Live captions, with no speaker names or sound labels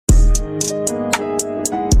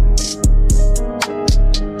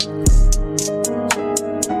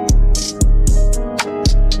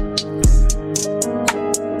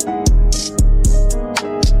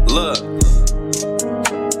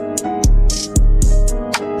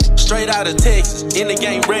Straight out of Texas, in the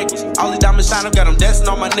game reckless. All these diamonds shine, got them dancing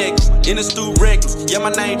on my necklace. In the stew reckless, yeah,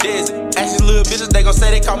 my name Desi. Ask these little bitches, they gon' say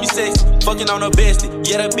they call me sexy. Fucking on her bestie,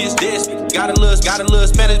 yeah, that bitch desperate. Got a little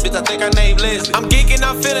Spanish bitch, I think her name Leslie. I'm geeking,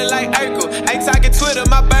 I'm feeling like Urkel. Ain't talking Twitter,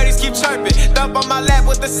 my birdies keep chirping. Thump on my lap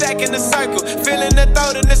with the sack in the circle. Feeling the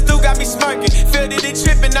throat and the stew got me smirking. Feel that he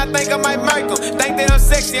tripping, I think I might murk him. Think that I'm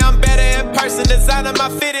sexy, I'm better in person. Designer my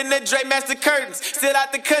fit in the Dre Master curtains. Still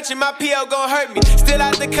out the country, my P.O. gon' hurt me. Still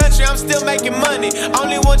out the country, I'm still making money.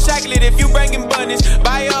 Only want chocolate if you bringing bunnies.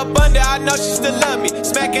 Buy her a bundle, I know she still love me.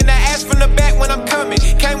 Smacking the ass from the back when I'm coming.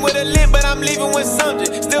 Came with a limp, but I'm leaving with something.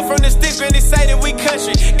 Still from the sticks, granny say that we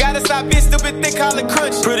country. Got a side bitch, stupid thick, call it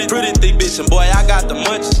crunchy. Pretty thick bitch, and boy, I got the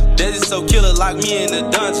munchies. That is so killer, like me in the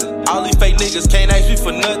dungeon. All these fake niggas can't ask me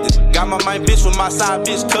for nothing. Got my main bitch with my side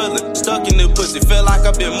bitch cousin. Stuck in the pussy, feel like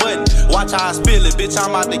I've been mudding. Watch how I spill it, bitch,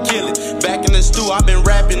 I'm out to kill it. Back in the stew, I've been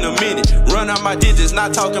rapping a minute. Run out my digits,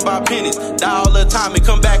 not talking about pennies. Die all the time and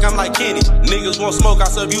come back, I'm like Kenny. Niggas won't smoke, I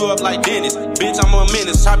serve you up like Dennis. Bitch, I'm a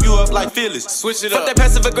menace, chop you up like Phyllis. Switch it up. Fuck that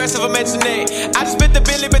passive aggressive, I'm mentioning. I just spit the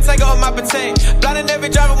Billy, but take on my potato. Blinding every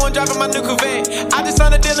driver, one driving my new Corvette. I just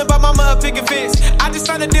signed a deal and bought mama a picket fence. I just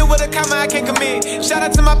signed a deal with a comma I can't commit. Shout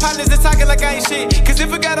out to my partners that's talking like I ain't shit. Cause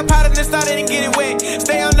if we got a pot in the start, they didn't get it wet.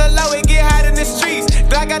 Stay on the low and get hot in the streets.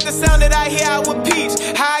 I got the sound that I hear out with peach.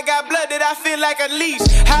 How I got blood that I feel like a leash.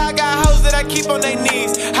 How I got hoes that I keep on their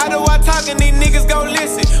knees. How do I talk and these niggas gon'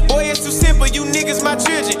 listen? Boy, it's too simple, you niggas my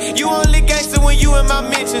children. You only gangster when you in my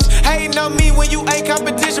mentions. Hating on me when you ain't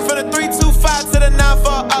competition. From the 325 to the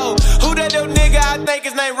 940. Who that little nigga? I think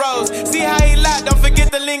his name Rose. See how he lie, don't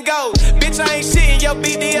forget the lingo. Bitch, I ain't shitting, yo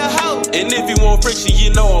BD a hoe. And if you want friction,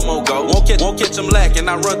 you know I'm gon' go. Won't catch him lacking,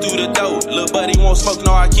 I run through the door. Lil' buddy won't smoke,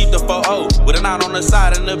 no, I keep the 4-0. With a knot on the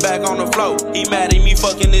side and the back on the floor. He mad at me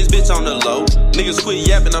fucking this bitch on the low. Niggas quit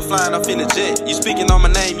yapping, I'm flying off in the jet. You speaking on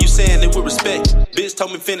my name, you saying it with respect. Bitch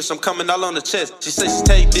told me finish, I'm coming all on the chest. She say she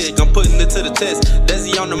take dick, I'm putting it to the test.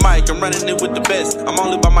 Desi on the mic, I'm running it with the best. I'm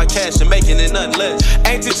only by my cash and making it nothing less.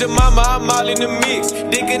 Ain't to your mama, I'm all in the mix.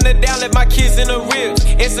 Digging her down, let my kids in the ribs.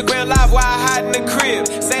 Instagram live while I hide in the crib.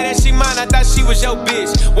 Say that she mine, I thought she was your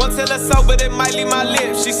bitch. Won't tell her so, but it might leave my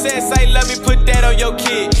lips. She said, say love me, put that on your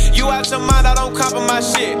kid. You out your mind, I don't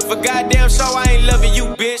compromise shit. For goddamn show, I ain't loving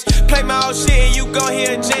you, bitch. Play my old shit and you gon'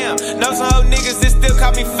 hear a jam. Know some old niggas that still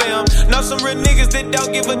call me fam. Know some real niggas that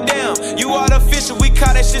don't give a damn. You artificial, we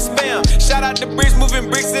call that shit spam. Shout out to Bricks, moving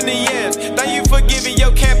bricks in the yams. Thank you for giving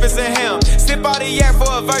your campus a ham. Sip all the yak for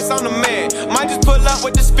a verse on the man. Might just pull up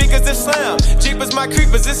with the speakers that slam. Jeepers, my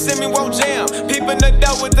creepers, this semi won't jam. Peeping the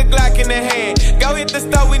dough with the Glock in the hand. Go hit the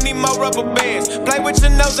store, we need more rubber bands. Play with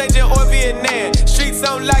your nose, agent or Vietnam. Streets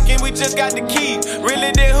on lock and we just got the key.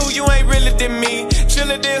 Really than who, you ain't really than me.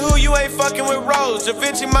 Chiller than who, you ain't fucking with Rose. Da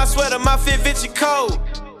Vinci my sweater, my fit Vinci cold.